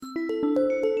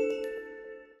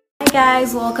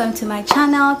guys, welcome to my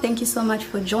channel. Thank you so much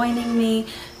for joining me.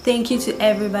 Thank you to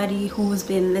everybody who's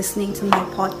been listening to my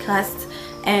podcast,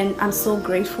 and I'm so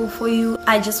grateful for you.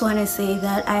 I just want to say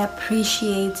that I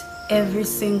appreciate every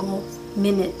single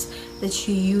minute that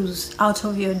you use out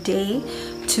of your day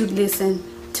to listen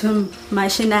to my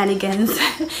shenanigans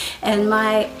and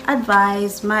my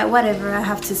advice, my whatever I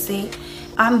have to say.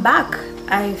 I'm back.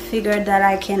 I figured that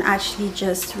I can actually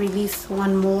just release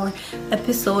one more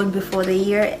episode before the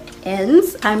year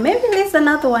ends. I may release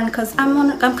another one because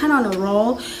I'm kind of on a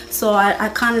roll, so I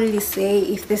can't really say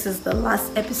if this is the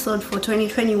last episode for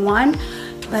 2021,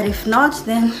 but if not,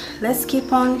 then let's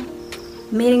keep on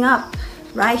meeting up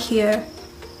right here,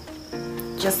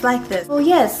 just like this. Oh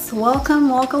yes, welcome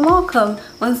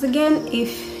once again.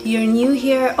 If you're new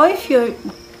here, or if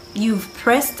you've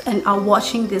pressed and are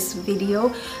watching this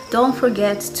video, don't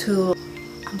forget to,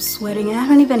 I'm sweating and I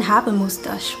don't even have a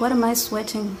mustache. What am I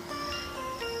sweating?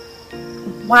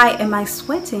 Why am I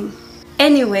sweating?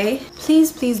 Anyway,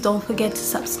 please don't forget to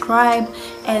subscribe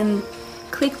and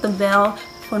click the bell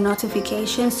for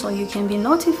notifications so you can be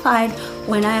notified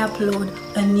when I upload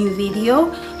a new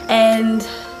video. And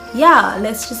yeah,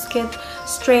 let's just get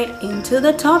straight into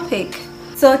the topic.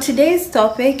 So today's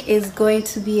topic is going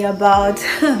to be about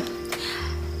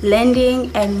lending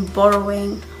and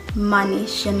borrowing money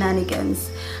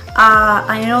shenanigans.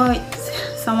 I know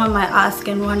someone might ask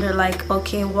and wonder, like,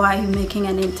 okay, why are you making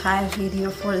an entire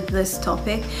video for this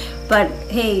topic? But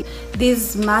hey,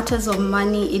 these matters of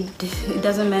money, it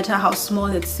doesn't matter how small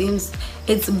it seems,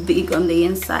 it's big on the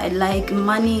inside. Like,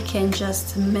 money can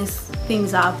just mess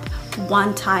things up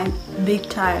one time, big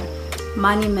time.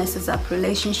 Money messes up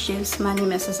relationships, money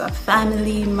messes up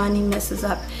family, money messes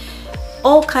up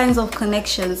all kinds of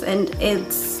connections, and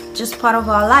it's just part of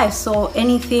our life. So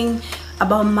anything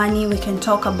about money we can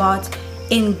talk about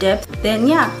in depth, then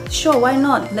yeah, sure, why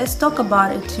not? Let's talk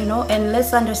about it, you know, and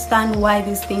let's understand why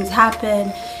these things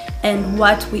happen and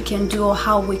what we can do or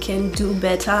how we can do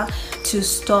better to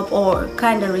stop or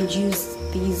kind of reduce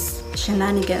these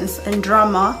shenanigans and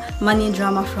money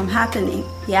drama from happening.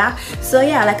 Yeah, so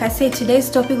yeah, like I said, today's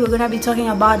topic, we're gonna be talking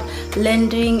about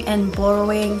lending and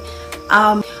borrowing,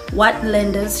 what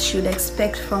lenders should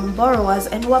expect from borrowers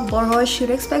and what borrowers should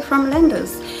expect from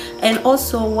lenders, and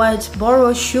also what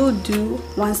borrowers should do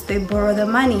once they borrow the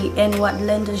money and what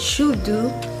lenders should do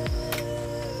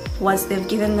once they've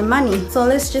given the money. So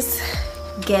let's just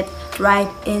get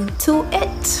right into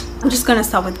it. I'm just gonna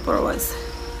start with borrowers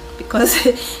because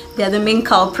they're the main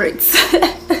culprits.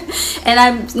 And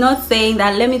I'm not saying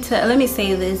that, let me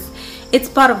say this, it's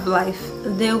part of life.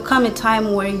 There will come a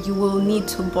time where you will need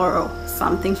to borrow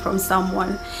something from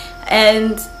someone,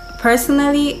 and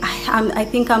personally, I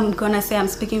think I'm gonna say I'm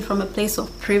speaking from a place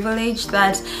of privilege,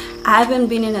 that I haven't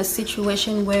been in a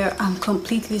situation where I'm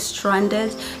completely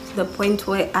stranded to the point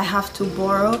where I have to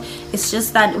borrow. It's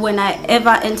just that when I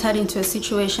ever entered into a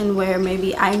situation where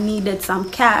maybe I needed some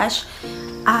cash,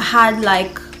 I had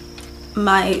like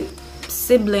my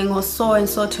sibling or so and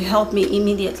so to help me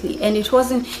immediately. And it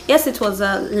wasn't, yes, it was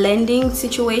a lending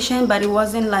situation, but it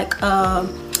wasn't like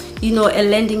you know, a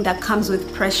lending that comes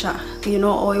with pressure, you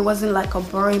know, or it wasn't like a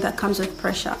borrowing that comes with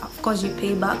pressure. Of course you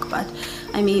pay back, but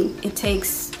I mean,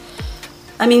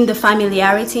 the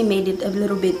familiarity made it a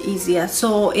little bit easier.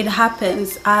 So it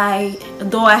happens.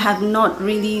 Though I have not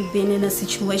really been in a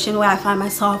situation where I find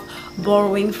myself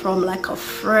borrowing from like a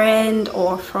friend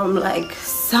or from like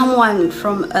someone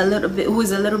from a little bit who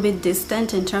is a little bit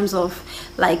distant in terms of,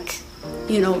 like,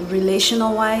 you know,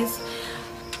 relational wise.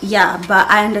 Yeah, but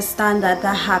I understand that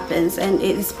happens and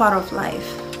it is part of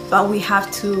life, but we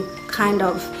have to kind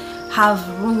of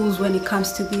have rules when it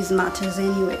comes to these matters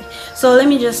anyway. So let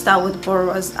me just start with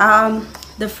borrowers.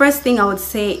 The first thing I would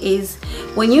say is,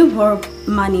 when you borrow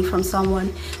money from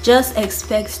someone, just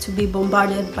expect to be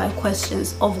bombarded by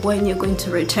questions of when you're going to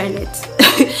return it.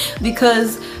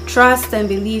 Because trust and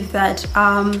believe that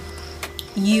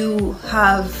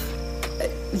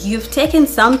you've taken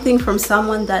something from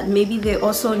someone that maybe they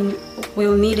also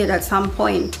will need it at some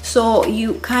point. So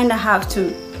you kind of have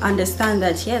to understand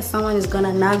that yes, someone is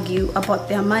gonna nag you about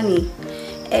their money,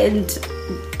 and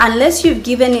unless you've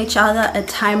given each other a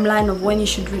timeline of when you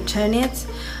should return it,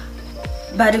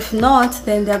 but if not,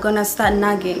 then they're gonna start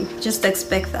nagging. Just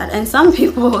expect that. And some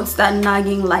people will start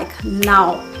nagging like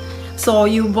now. So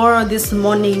you borrow this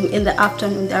morning, in the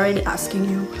afternoon they're already asking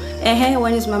you, hey,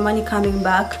 when is my money coming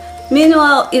back?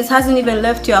 Meanwhile, it hasn't even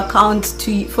left your account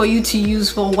for you to use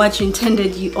for what you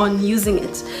intended on using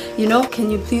it. You know,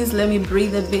 can you please let me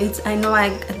breathe a bit? I know I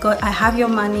have your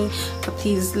money, but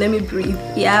please let me breathe.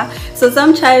 Yeah, so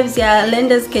sometimes, yeah,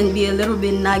 lenders can be a little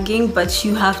bit nagging, but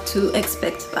you have to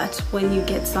expect that when you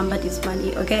get somebody's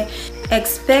money. Okay,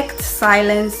 expect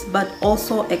silence, but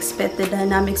also expect the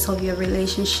dynamics of your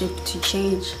relationship to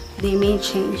change. They may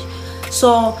change.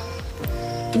 So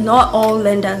not all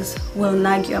lenders will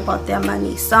nag you about their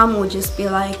money. Some will just be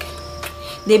like,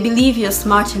 they believe you're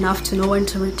smart enough to know when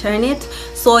to return it.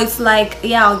 So it's like,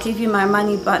 yeah, I'll give you my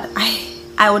money, but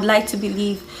I would like to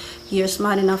believe you're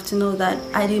smart enough to know that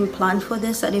I didn't plan for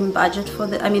this, I didn't budget for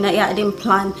this. I mean, yeah, I didn't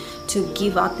plan to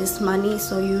give out this money,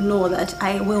 so you know that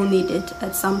I will need it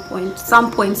at some point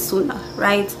sooner,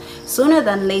 right? Sooner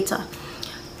than later.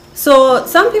 So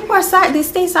some people are they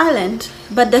stay silent,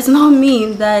 but does not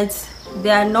mean that they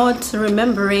are not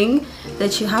remembering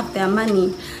that you have their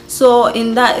money. So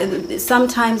in that,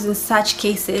 sometimes in such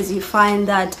cases, you find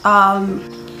that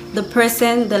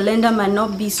the lender might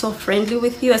not be so friendly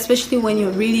with you, especially when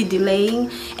you're really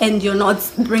delaying and you're not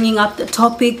bringing up the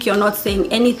topic, you're not saying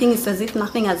anything. It's as if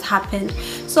nothing has happened.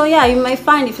 So yeah, you might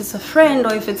find, if it's a friend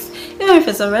or if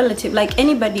it's a relative, like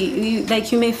anybody,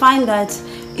 you may find that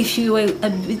if you were a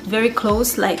bit very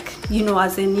close, like, you know,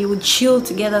 as in you would chill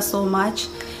together so much,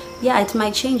 yeah, it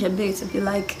might change a bit to be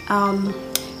like,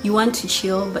 you want to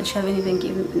chill, but you haven't even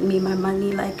given me my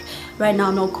money. Like, right now,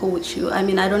 I'm not cool with you. I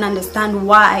mean, I don't understand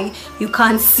why you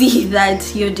can't see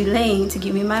that you're delaying to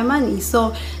give me my money.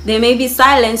 So there may be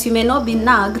silence, you may not be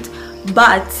nagged,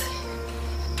 but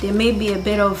there may be a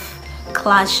bit of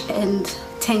clash and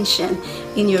tension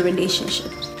in your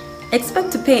relationship.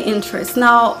 Expect to pay interest.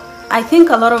 Now, I think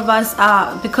a lot of us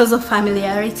are, because of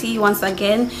familiarity, once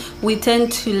again, we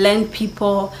tend to lend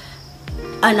people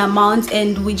an amount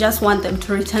and we just want them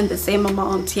to return the same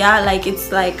amount. Yeah, like,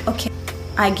 it's like, okay,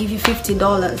 I give you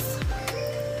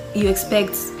 $50, you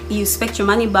expect your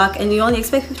money back, and you only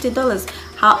expect $50.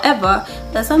 However,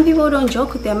 there's some people who don't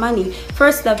joke with their money.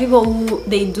 First, there are people who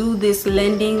they do this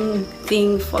lending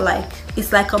thing for, like,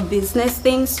 it's like a business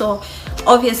thing. So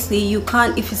obviously you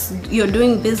can't, if you're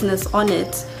doing business on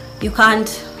it, you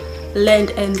can't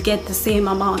lend and get the same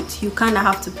amount. You kind of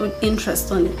have to put interest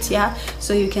on it, yeah,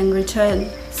 so you can return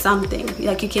something,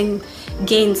 like you can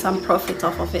gain some profit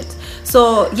off of it.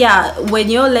 So yeah, when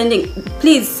you're lending,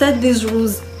 please set these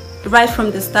rules right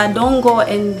from the start. Don't go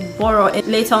and borrow and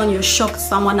later on you're shocked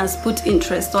someone has put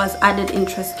interest or has added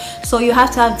interest. So you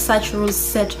have to have such rules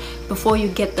set before you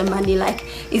get the money. Like,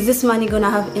 is this money gonna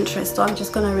have interest, or I'm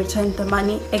just gonna return the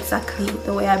money exactly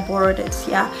the way I borrowed it?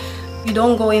 Yeah, you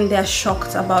don't go in there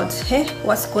shocked about, hey,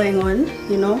 what's going on,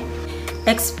 you know.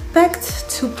 Expect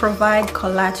to provide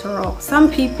collateral. Some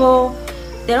people,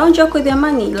 they don't joke with their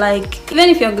money. Like, even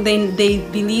if they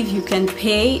believe you can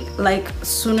pay like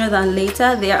sooner than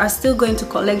later, they are still going to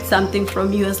collect something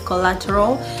from you as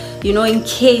collateral, you know, in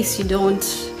case you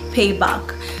don't pay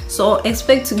back. So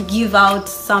expect to give out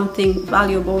something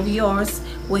valuable of yours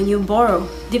when you borrow,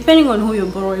 depending on who you're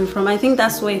borrowing from. I think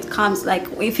that's where it comes. Like,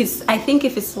 if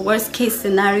it's the worst case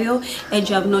scenario and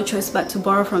you have no choice but to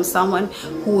borrow from someone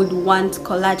who would want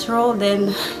collateral, then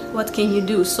what can you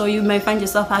do? So you may find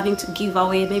yourself having to give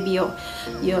away maybe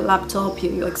your laptop,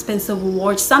 your expensive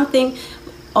watch, something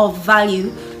of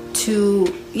value to,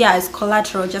 yeah, as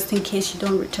collateral, just in case you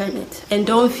don't return it. And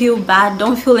don't feel bad,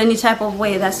 don't feel any type of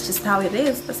way. That's just how it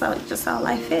is. That's just how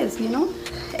life is, you know.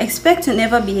 Expect to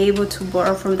never be able to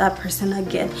borrow from that person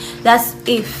again. That's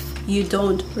if you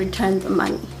don't return the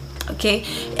money. Okay,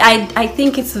 I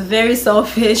think it's very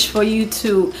selfish for you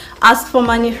to ask for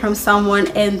money from someone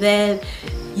and then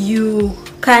you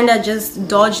kind of just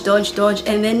dodge,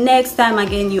 and then next time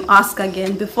again you ask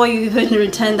again before you even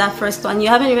return that first one. You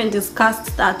haven't even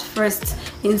discussed that first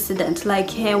incident, like,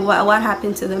 hey, what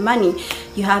happened to the money?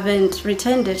 You haven't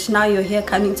returned it, now you're here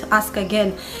coming to ask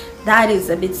again. That is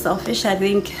a bit selfish. I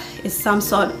think it's some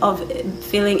sort of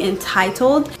feeling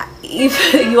entitled.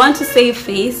 If you want to save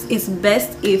face, it's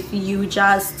best if you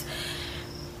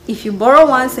borrow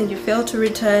once and you fail to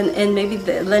return and maybe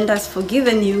the lender's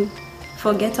forgiven you,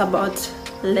 forget about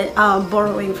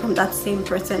borrowing from that same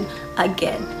person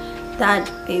again. That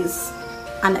is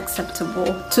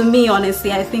unacceptable to me,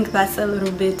 honestly. I think that's a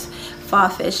little bit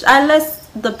far-fetched, unless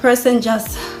the person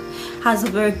just has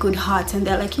a very good heart and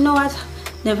they're like, you know what,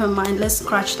 never mind, let's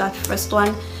scratch that first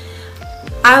one,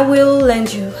 I will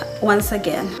lend you once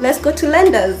again. Let's go to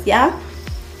lenders. Yeah,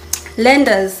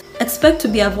 lenders, expect to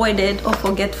be avoided or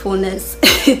forgetfulness.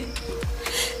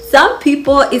 Some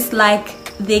people, it's like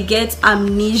they get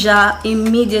amnesia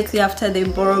immediately after they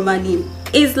borrow money.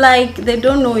 it's like they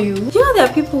don't know you. You know, there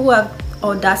are people who have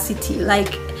audacity,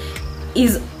 like,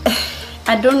 is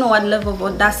I don't know what level of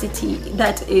audacity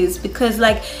that is, because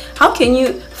like, how can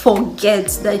you forget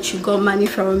that you got money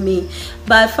from me?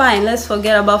 But fine, let's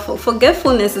forget about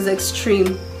forgetfulness is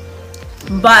extreme,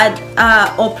 but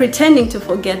or pretending to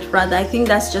forget, rather. I think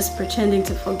that's just pretending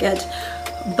to forget.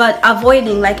 But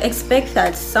avoiding, like, expect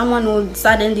that someone will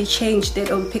suddenly change. They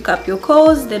don't pick up your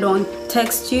calls, they don't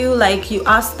text you, like you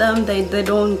ask them, they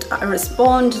don't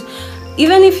respond.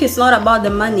 Even if it's not about the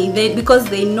money, because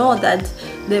they know that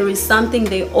there is something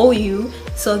they owe you,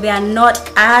 so they are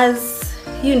not as,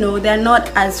 you know, they're not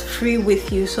as free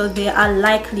with you, so they are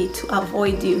likely to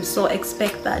avoid you. So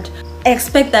expect that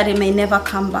it may never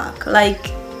come back.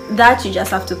 Like that, you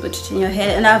just have to put it in your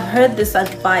head. And I've heard this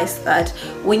advice that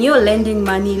when you're lending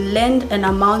money, lend an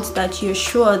amount that you're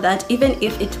sure that even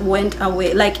if it went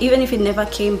away, like even if it never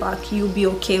came back, you'll be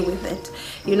okay with it,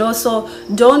 you know. So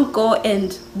don't go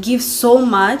and give so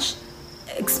much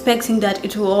expecting that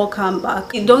it will all come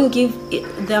back. You don't give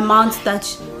the amount that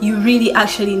you really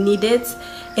actually need it,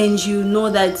 and you know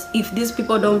that if these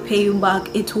people don't pay you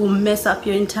back, it will mess up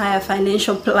your entire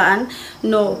financial plan.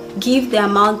 No, give the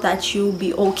amount that you'll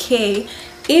be okay,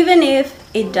 even if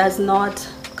it does not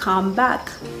come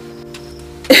back.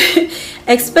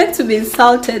 Expect to be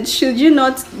insulted. Should you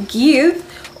not give,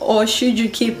 or should you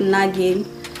keep nagging?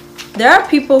 There are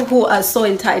people who are so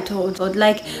entitled,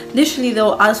 like literally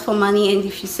they'll ask for money, and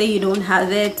if you say you don't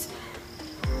have it,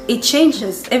 it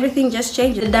changes. Everything just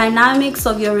changes. The dynamics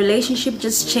of your relationship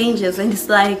just changes, and it's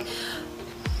like,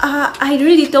 I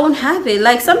really don't have it.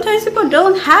 Like sometimes people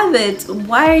don't have it.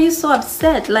 Why are you so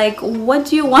upset? Like, what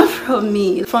do you want from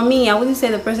me? For me, I wouldn't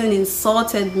say the person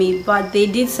insulted me, but they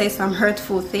did say some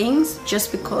hurtful things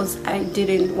just because I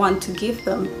didn't want to give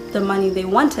them the money they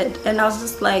wanted. And I was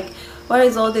just like, what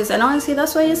is all this? And honestly,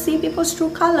 that's why you see people's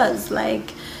true colors. Like,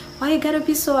 why you gotta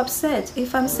be so upset?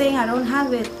 If I'm saying I don't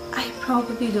have it, I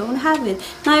probably don't have it.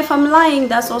 Now if I'm lying,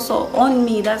 that's also on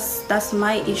me. That's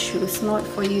my issue. It's not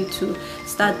for you to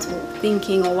start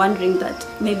thinking or wondering that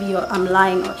maybe I'm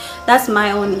lying, or that's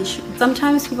my own issue.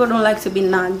 Sometimes people don't like to be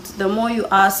nagged. The more you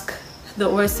ask, the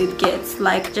worse it gets.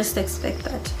 Like, just expect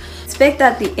that. Expect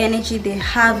that the energy they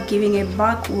have giving it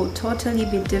back will totally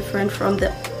be different from the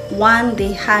one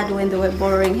they had when they were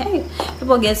borrowing. Hey,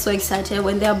 people get so excited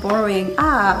when they're borrowing.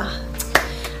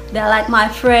 They're like my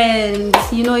friends.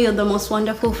 You know, you're the most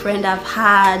wonderful friend I've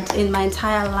had in my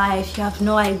entire life. You have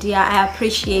no idea. I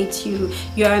appreciate you.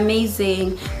 You're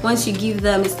amazing. Once you give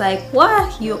them, it's like,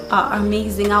 what? You are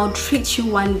amazing. I'll treat you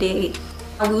one day.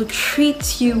 I will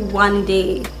treat you one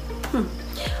day.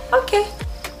 Okay.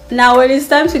 Now when it's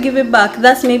time to give it back,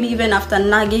 that's maybe even after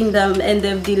nagging them, and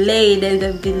they've delayed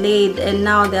and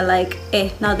now they're like,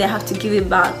 now they have to give it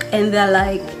back, and they're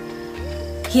like,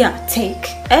 here, take.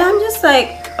 And I'm just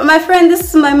like, my friend, this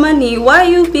is my money. Why are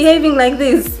you behaving like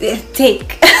this?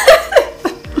 Take.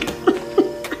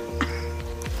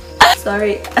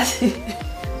 Sorry.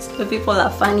 So people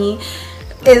are funny.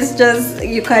 It's just,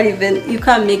 you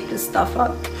can't make this stuff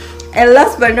up. And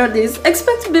last but not least,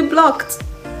 expect to be blocked.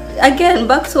 Again,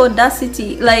 back to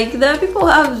audacity. Like, there are people who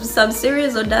have some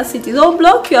serious audacity. They'll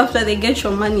block you after they get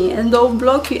your money, and they'll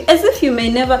block you as if you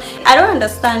may never. I don't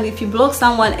understand. If you block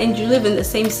someone and you live in the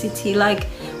same city, like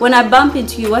when I bump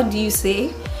into you, what do you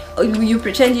say? You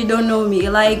pretend you don't know me.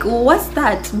 Like, what's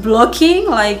that? Blocking?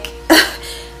 Like,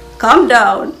 calm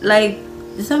down. Like,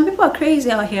 some people are crazy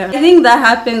out here. I think that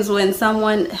happens when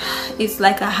someone, it's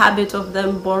like a habit of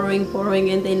them borrowing,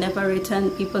 and they never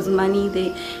return people's money.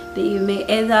 They may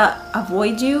either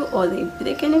avoid you, or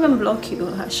they can even block you.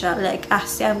 Like,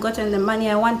 see, I've gotten the money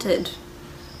I wanted,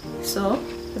 so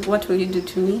what will you do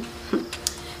to me?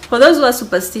 For those who are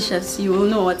superstitious, you will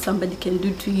know what somebody can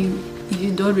do to you if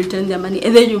you don't return their money,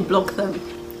 and then you block them.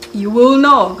 You will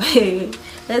know.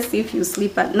 Let's see if you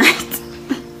sleep at night.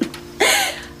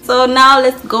 So now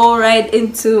let's go right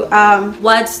into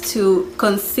what to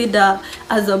consider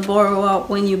as a borrower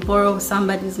when you borrow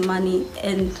somebody's money,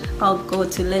 and I'll go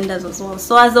to lenders as well.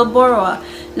 So as a borrower,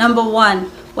 number one,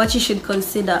 what you should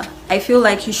consider, I feel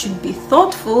like you should be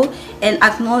thoughtful and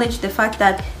acknowledge the fact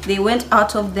that they went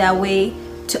out of their way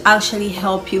to actually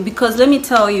help you. Because let me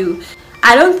tell you,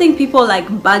 I don't think people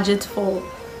like budget for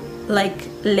like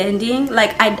lending.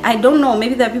 Like, I don't know,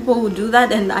 maybe there are people who do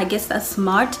that, and I guess that's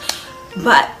smart.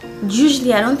 But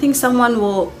usually I don't think someone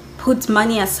will put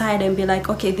money aside and be like,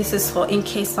 okay, this is for in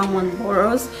case someone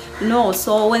borrows. No.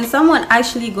 So when someone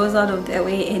actually goes out of their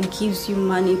way and gives you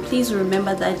money, please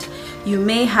remember that you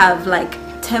may have like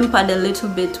tempered a little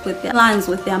bit with their plans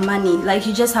with their money. Like,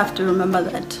 you just have to remember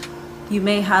that you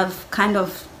may have kind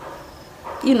of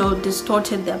you know,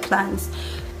 distorted their plans.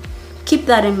 Keep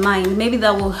that in mind. Maybe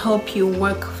that will help you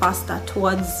work faster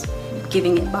towards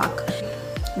giving it back.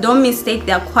 Don't mistake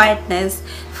their quietness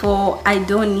for I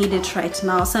don't need it right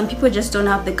now. Some people just don't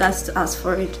have the guts to ask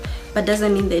for it, but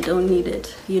doesn't mean they don't need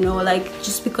it, you know. Like,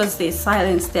 just because they're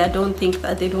silenced there, don't think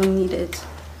that they don't need it,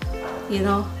 you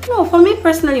know. No, for me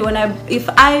personally, if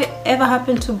I ever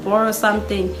happen to borrow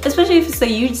something, especially if it's a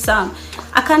huge sum,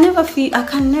 I can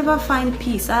never find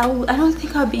peace. I don't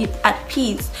think I'll be at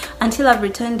peace until I've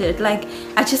returned it. Like,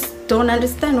 I just don't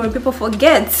understand when people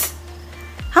forget.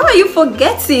 How are you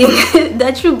forgetting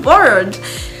that you borrowed?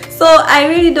 So I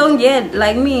really don't get,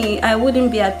 like me, I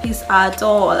wouldn't be at peace at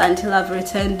all until I've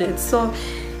returned it. So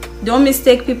don't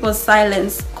mistake people's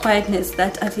silence, quietness,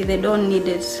 that actually they don't need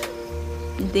it.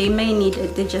 They may need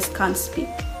it, they just can't speak.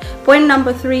 Point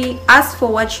number 3, ask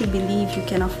for what you believe you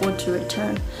can afford to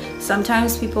return.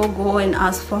 Sometimes people go and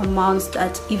ask for amounts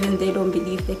that even they don't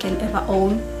believe they can ever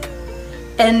own.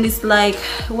 And it's like,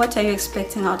 what are you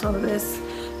expecting out of this?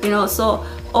 You know, so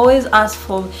always ask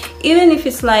for, even if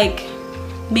it's like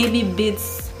maybe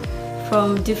bits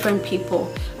from different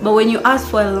people, but when you ask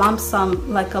for a lump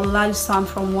sum, like a large sum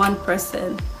from one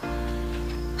person,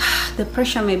 the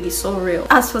pressure may be so real.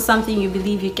 Ask for something you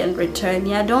believe you can return.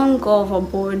 Yeah, don't go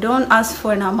overboard. Don't ask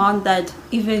for an amount that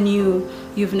even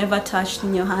you've never touched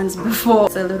in your hands before.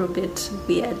 It's a little bit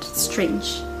weird,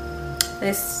 strange.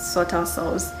 Let's sort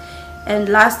ourselves. And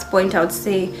last point, I would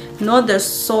say, know the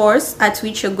source at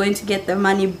which you're going to get the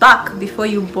money back before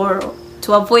you borrow,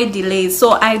 to avoid delays.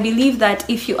 So I believe that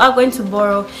if you are going to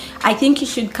borrow, I think you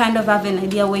should kind of have an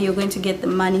idea where you're going to get the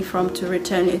money from to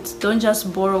return it. Don't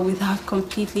just borrow without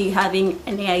completely having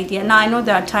any idea. Now, I know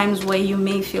there are times where you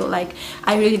may feel like,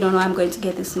 I really don't know I'm going to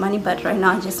get this money, but right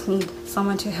now I just need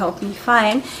someone to help me.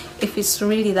 Fine. If it's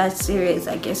really that serious,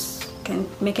 I guess you can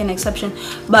make an exception.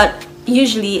 But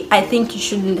usually I think you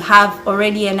should have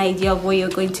already an idea of where you're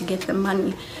going to get the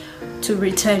money to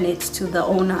return it to the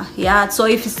owner. Yeah, so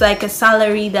if it's like a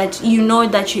salary that you know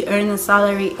that you earn a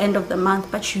salary end of the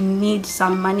month, but you need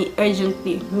some money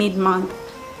urgently mid-month,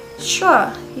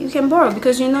 sure, you can borrow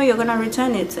because you know you're gonna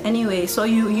return it anyway. So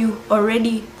you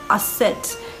already are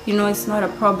set, you know, it's not a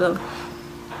problem.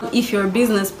 If you're a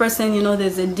business person, you know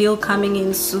there's a deal coming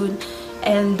in soon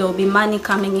and there'll be money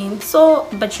coming in, so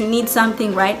but you need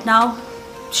something right now,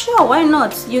 sure, why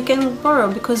not? You can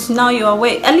borrow because now you're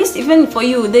away. At least even for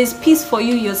you, there's peace for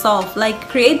you yourself. Like,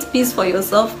 create peace for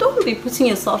yourself. Don't be putting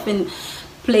yourself in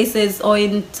places or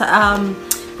in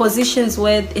positions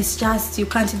where it's just you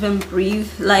can't even breathe.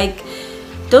 Like,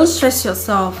 don't stress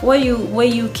yourself. Where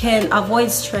you can avoid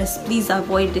stress, please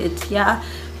avoid it. Yeah,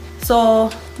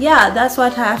 so yeah, that's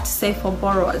what I have to say for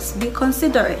borrowers. Be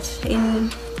considerate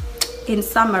in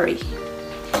summary.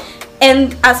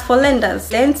 And as for lenders,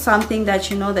 then something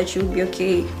that you know that you'll be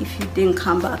okay if you didn't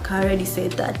come back. I already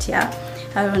said that. Yeah,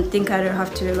 I don't think I don't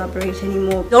have to elaborate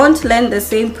anymore. Don't lend the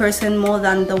same person more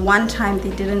than the one time they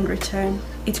didn't return.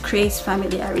 It creates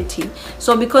familiarity.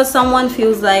 So because someone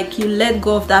feels like you let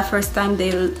go of that first time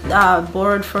they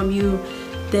borrowed from you,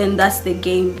 then that's the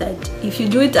game. That if you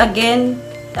do it again,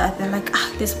 they're like,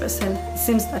 this person, it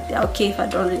seems like they're okay if I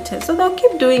don't return, so they'll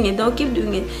keep doing it,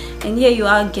 and here you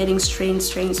are getting strained.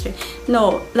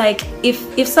 No, like,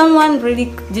 if someone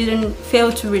really didn't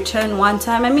fail to return one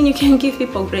time, I mean, you can give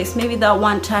people grace. Maybe that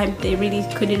one time they really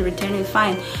couldn't return it,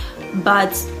 fine,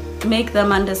 but make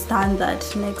them understand that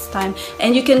next time.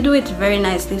 And you can do it very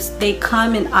nicely. If they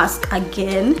come and ask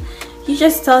again, you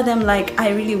just tell them like, I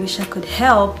really wish I could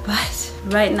help, but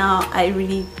right now I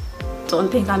really don't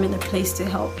think I'm in a place to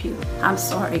help you. I'm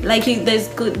sorry. Like,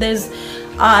 there's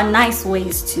nice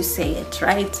ways to say it,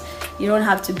 right? You don't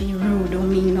have to be rude or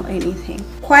mean or anything.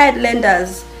 Quiet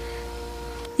lenders,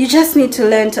 you just need to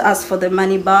learn to ask for the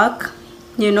money back.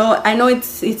 You know, I know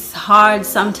it's hard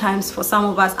sometimes for some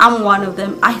of us. I'm one of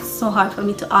them. It's so hard for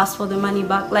me to ask for the money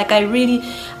back. Like, I really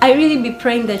be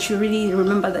praying that you really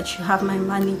remember that you have my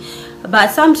money.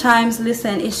 But sometimes,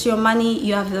 listen, it's your money.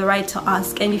 You have the right to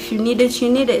ask, and if you need it, you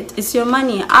need it. It's your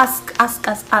money.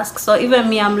 Ask. So even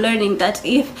me, I'm learning that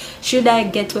should I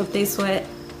get to a place where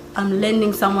I'm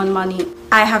lending someone money,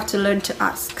 I have to learn to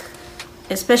ask,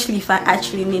 especially if I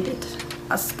actually need it.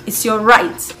 Ask. It's your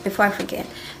right. Before I forget,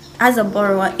 as a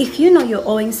borrower, if you know you're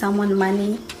owing someone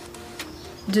money,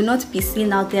 do not be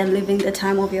seen out there living the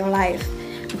time of your life,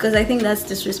 because I think that's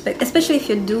disrespect, especially if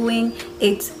you're doing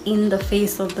it in the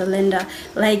face of the lender.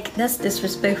 Like, that's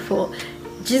disrespectful.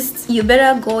 Just, you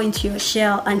better go into your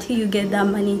shell until you get that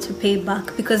money to pay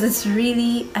back, because it's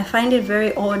really, I find it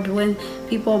very odd when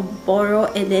people borrow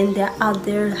and then they're out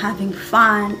there having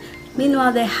fun.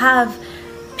 Meanwhile, they have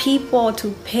people to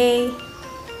pay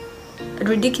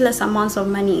ridiculous amounts of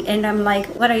money, and I'm like,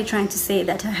 what are you trying to say?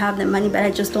 That I have the money but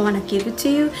I just don't want to give it to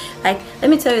you? Like, let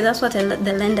me tell you, that's what the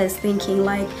lender is thinking.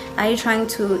 Like, are you trying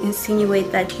to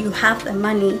insinuate that you have the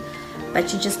money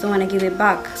but you just don't want to give it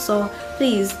back? So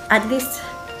please, at least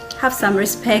have some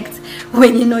respect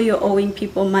when you know you're owing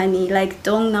people money. Like,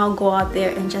 don't now go out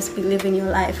there and just be living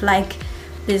your life like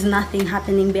there's nothing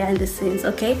happening behind the scenes.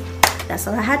 Okay, that's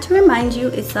all I had to remind you.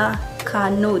 It's a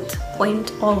car note,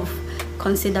 point of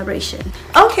consideration.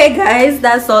 Okay guys,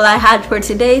 that's all I had for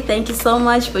today. Thank you so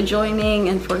much for joining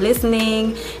and for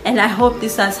listening, and I hope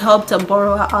this has helped a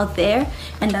borrower out there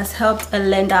and has helped a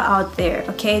lender out there.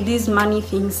 Okay, these money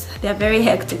things, they're very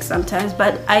hectic sometimes,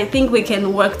 but I think we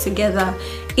can work together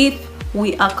if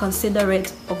we are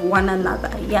considerate of one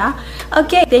another. Yeah,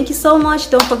 okay, thank you so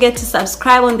much. Don't forget to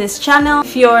subscribe on this channel.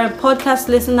 If you're a podcast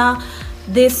listener,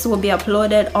 this will be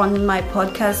uploaded on my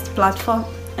podcast platform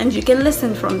and you can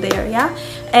listen from there. Yeah,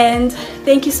 and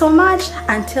thank you so much.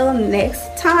 Until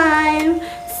next time,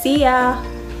 see ya,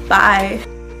 bye.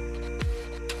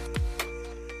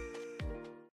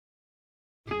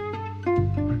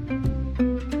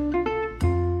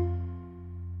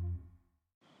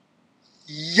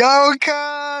 Yo,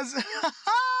 cuz!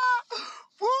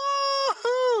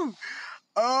 Woohoo!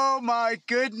 Oh my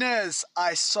goodness!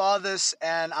 I saw this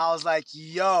and I was like,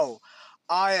 yo,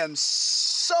 I am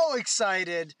so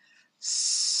excited,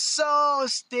 so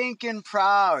stinking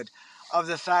proud of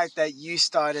the fact that you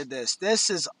started this. This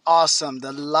is awesome.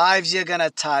 The lives you're gonna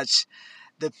touch,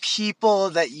 the people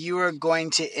that you are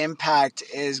going to impact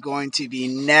is going to be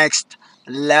next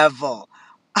level.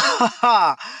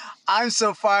 I'm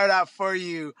so fired up for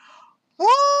you.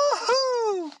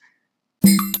 Woohoo!